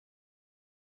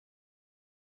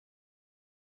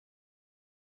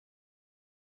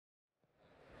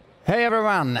Hey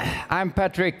everyone, I'm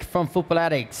Patrick from Football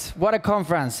Addicts. What a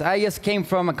conference. I just came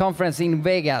from a conference in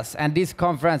Vegas, and this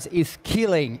conference is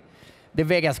killing the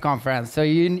Vegas conference. So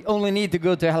you only need to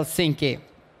go to Helsinki.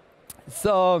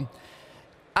 So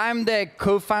I'm the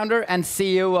co-founder and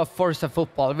CEO of Forza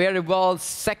Football. We are the world's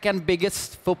second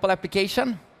biggest football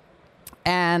application.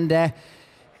 And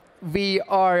we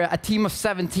are a team of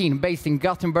 17 based in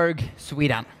Gothenburg,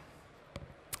 Sweden.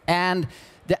 And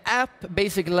the app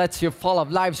basically lets you follow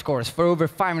live scores for over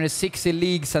 560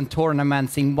 leagues and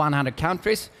tournaments in 100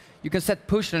 countries. You can set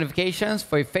push notifications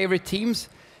for your favorite teams.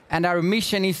 And our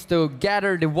mission is to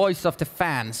gather the voice of the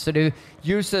fans so the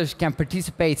users can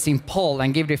participate in poll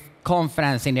and give the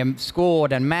confidence in the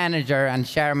squad and manager and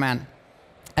chairman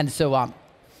and so on.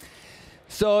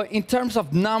 So in terms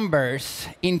of numbers,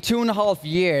 in 2.5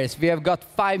 years, we have got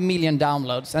 5 million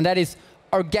downloads, and that is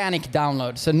organic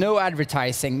downloads, so no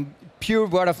advertising, pure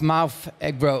word-of-mouth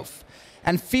growth.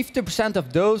 And 50%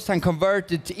 of those are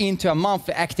converted into a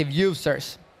monthly active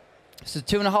users. So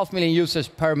 2.5 million users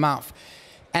per month.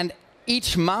 And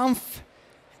each month,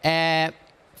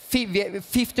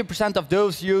 50% of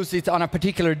those use it on a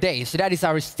particular day. So that is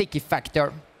our sticky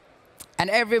factor.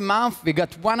 And every month, we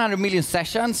got 100 million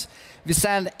sessions. We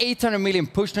send 800 million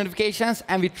push notifications,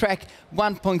 and we track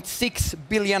 1.6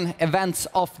 billion events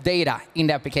of data in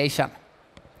the application.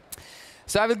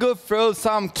 So I will go through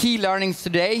some key learnings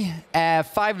today,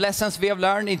 5 lessons we have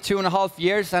learned in 2.5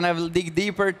 years, and I will dig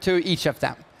deeper to each of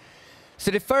them.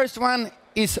 So the first one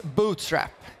is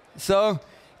bootstrap. So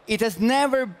it has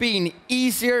never been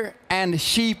easier and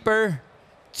cheaper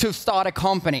to start a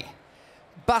company.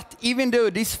 But even though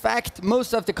this fact,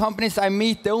 most of the companies I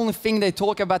meet, the only thing they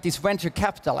talk about is venture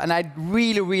capital, and I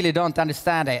really don't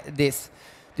understand this.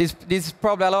 This is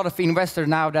probably a lot of investors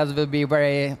now that will be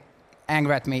very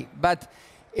angry at me. But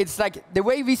it's like the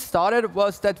way we started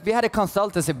was that we had a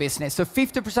consultancy business. So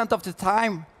 50% of the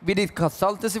time we did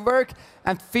consultancy work,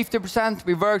 and 50%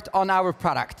 we worked on our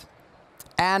product.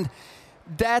 And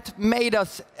that made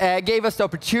us, gave us the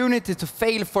opportunity to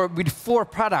fail with 4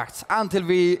 products until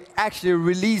we actually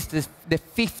released the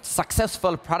 5th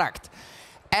successful product.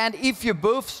 And if you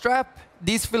bootstrap,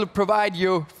 this will provide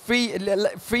you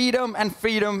freedom, and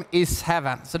freedom is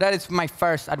heaven. So that is my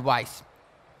first advice.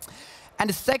 And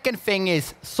the second thing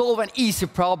is solve an easy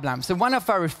problem. So one of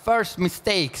our first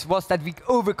mistakes was that we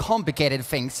overcomplicated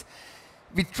things.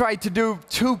 We tried to do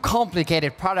 2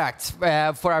 complicated products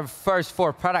for our first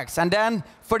 4 products. And then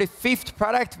for the 5th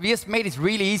product, we just made it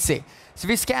really easy. So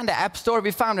we scanned the App Store. We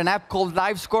found an app called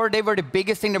LiveScore. They were the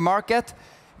biggest in the market.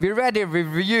 We read the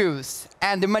reviews.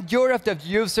 And the majority of the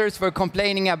users were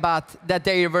complaining about that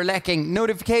they were lacking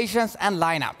notifications and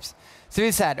lineups. So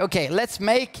we said, OK, let's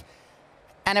make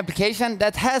an application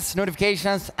that has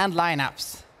notifications and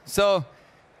lineups. So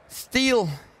steal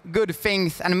good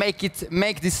things and make it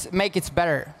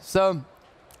better. So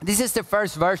this is the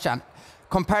first version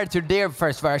compared to their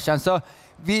first version. So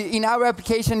in our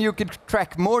application, you could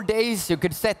track more days, you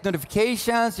could set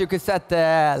notifications, you could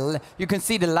you can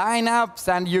see the lineups,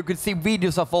 and you could see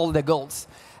videos of all the goals.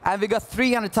 And we got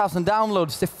 300,000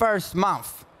 downloads the first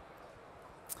month.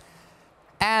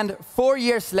 And 4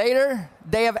 years later,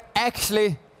 they have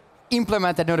actually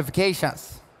implemented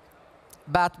notifications.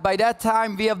 But by that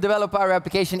time, we have developed our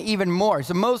application even more.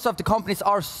 So most of the companies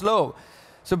are slow.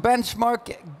 So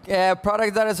benchmark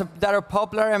products that are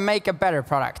popular and make a better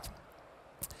product.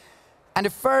 And the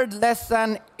third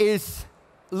lesson is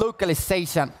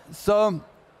localization. So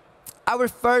our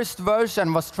first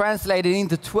version was translated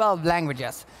into 12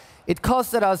 languages. It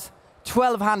costed us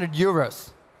 1,200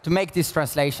 euros to make this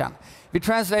translation. We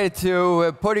translated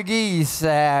to Portuguese,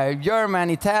 German,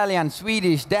 Italian,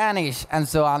 Swedish, Danish, and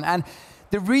so on. And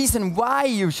the reason why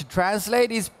you should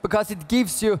translate is because it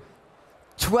gives you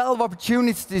 12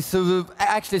 opportunities to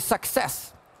actually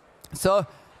success. So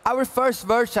our first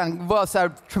version was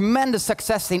a tremendous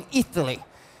success in Italy.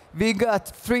 We got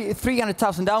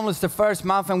 300,000 downloads the first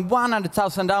month, and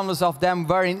 100,000 downloads of them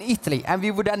were in Italy. And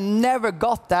we would have never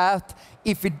got that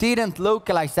if we didn't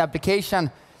localize the application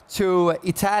to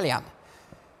Italian.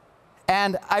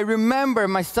 And I remember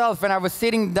myself when I was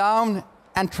sitting down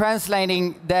and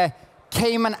translating the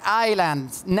Cayman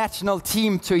Islands national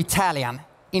team to Italian,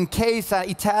 in case an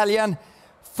Italian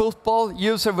football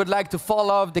user would like to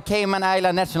follow the Cayman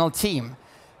Island national team.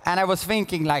 And I was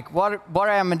thinking, like, what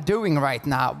am I doing right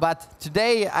now? But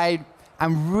today,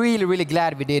 I'm really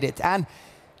glad we did it. And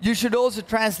you should also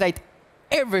translate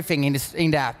everything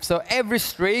in the app. So every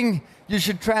string, you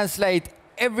should translate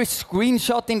every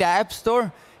screenshot in the App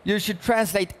Store. You should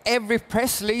translate every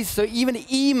press release. So even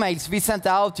emails we sent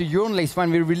out to journalists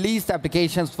when we released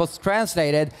applications was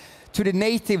translated to the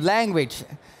native language.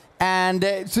 And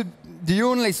so the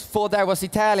journalists thought that was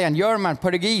Italian, German,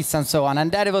 Portuguese, and so on.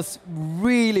 And that was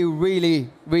really, really,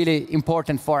 really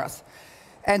important for us.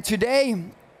 And today,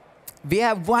 we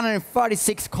have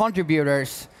 136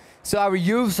 contributors. So our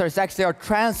users actually are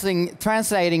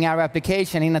translating our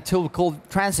application in a tool called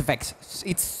Transifex.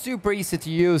 It's super easy to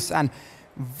use and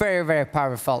very, very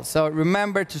powerful. So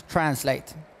remember to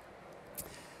translate.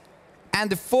 And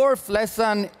the fourth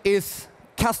lesson is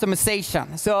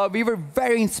customization. So we were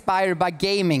very inspired by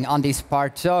gaming on this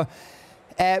part. So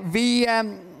we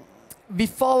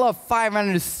follow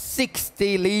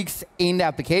 560 leagues in the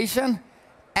application.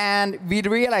 And we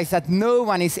realized that no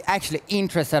one is actually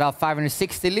interested in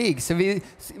 560 leagues. So we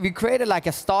created like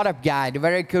a startup guide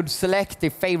where you could select the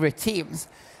favorite teams.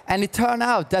 And it turned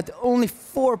out that only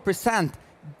 4%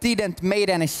 didn't make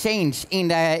any change in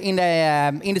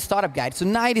the startup guide. So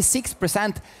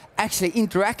 96% actually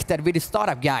interacted with the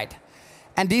startup guide.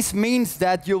 And this means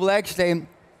that the user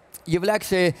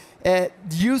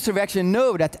will actually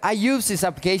know that I use this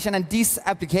application and this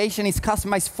application is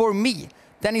customized for me.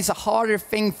 Then it's a harder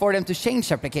thing for them to change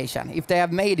the application if they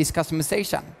have made this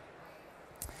customization.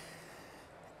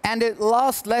 And the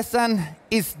last lesson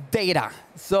is data.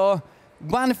 So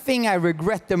one thing I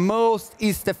regret the most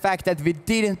is the fact that we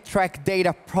didn't track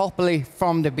data properly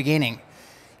from the beginning.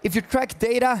 If you track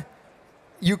data,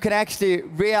 you can actually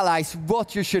realize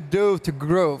what you should do to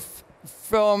grow.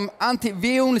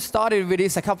 We only started with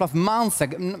this a couple of months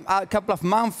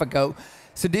ago.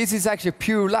 So this is actually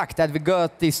pure luck that we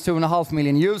got these 2.5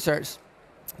 million users.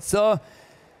 So,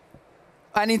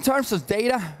 and in terms of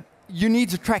data, you need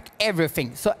to track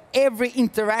everything. So every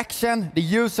interaction the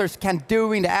users can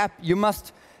do in the app, you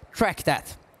must track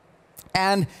that.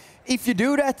 And if you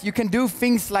do that, you can do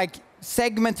things like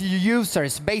segment your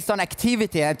users based on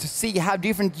activity and to see how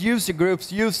different user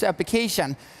groups use the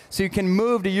application. So you can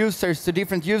move the users to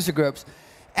different user groups.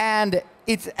 And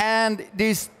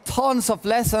there's tons of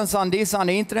lessons on this on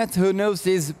the internet. Who knows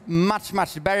this much,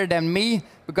 much better than me,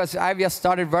 because I've just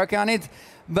started working on it.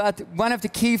 But one of the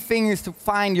key things is to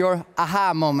find your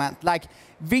aha moment. Like,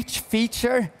 which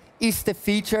feature is the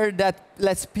feature that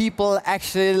lets people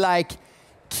actually like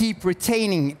keep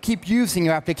using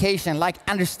your application, like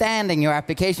understanding your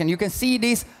application. You can see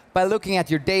this by looking at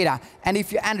your data. And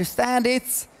if you understand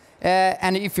it,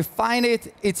 and if you find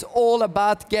it, it's all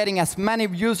about getting as many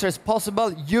users as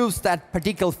possible use that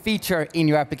particular feature in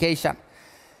your application.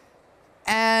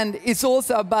 And it's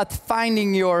also about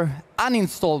finding your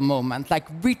uninstall moment, like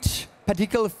which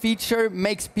particular feature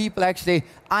makes people actually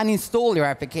uninstall your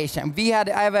application. I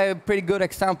have a pretty good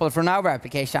example from our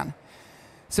application.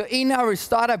 So in our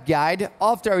startup guide,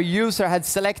 after our user had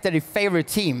selected their favorite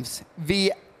teams,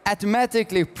 we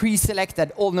automatically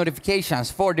pre-selected all notifications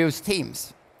for those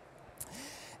teams.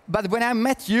 But when I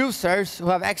met users who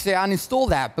have actually uninstalled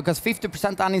the app, because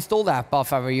 50% uninstalled the app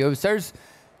of our users,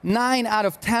 9 out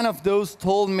of 10 of those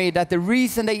told me that the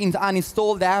reason they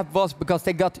uninstalled the app was because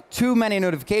they got too many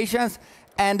notifications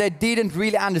and they didn't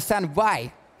really understand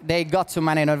why they got so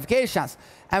many notifications.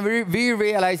 And we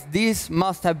realized this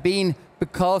must have been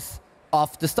because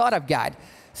of the startup guide.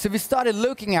 So we started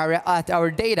looking at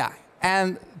our data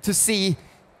and to see,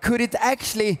 could it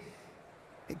actually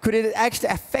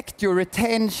affect your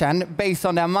retention based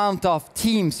on the amount of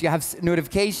teams you have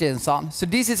notifications on? So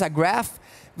this is a graph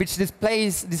which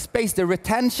displays the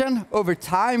retention over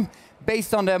time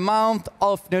based on the amount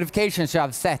of notifications you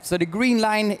have set. So the green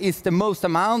line is the most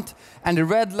amount, and the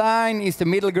red line is the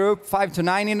middle group, 5 to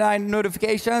 99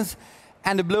 notifications,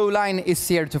 and the blue line is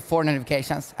 0 to 4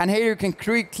 notifications. And here you can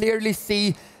clearly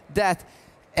see that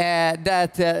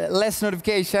less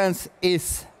notifications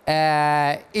is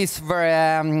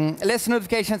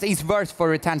worse for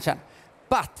retention.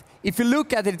 But if you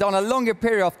look at it on a longer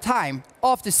period of time,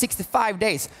 after 65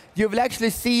 days, you will actually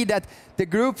see that the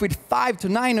group with 5 to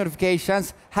 9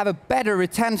 notifications have a better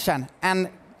retention and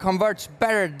converts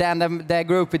better than the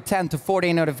group with 10 to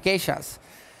 14 notifications.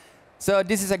 So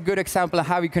this is a good example of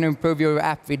how you can improve your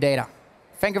app with data.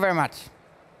 Thank you very much.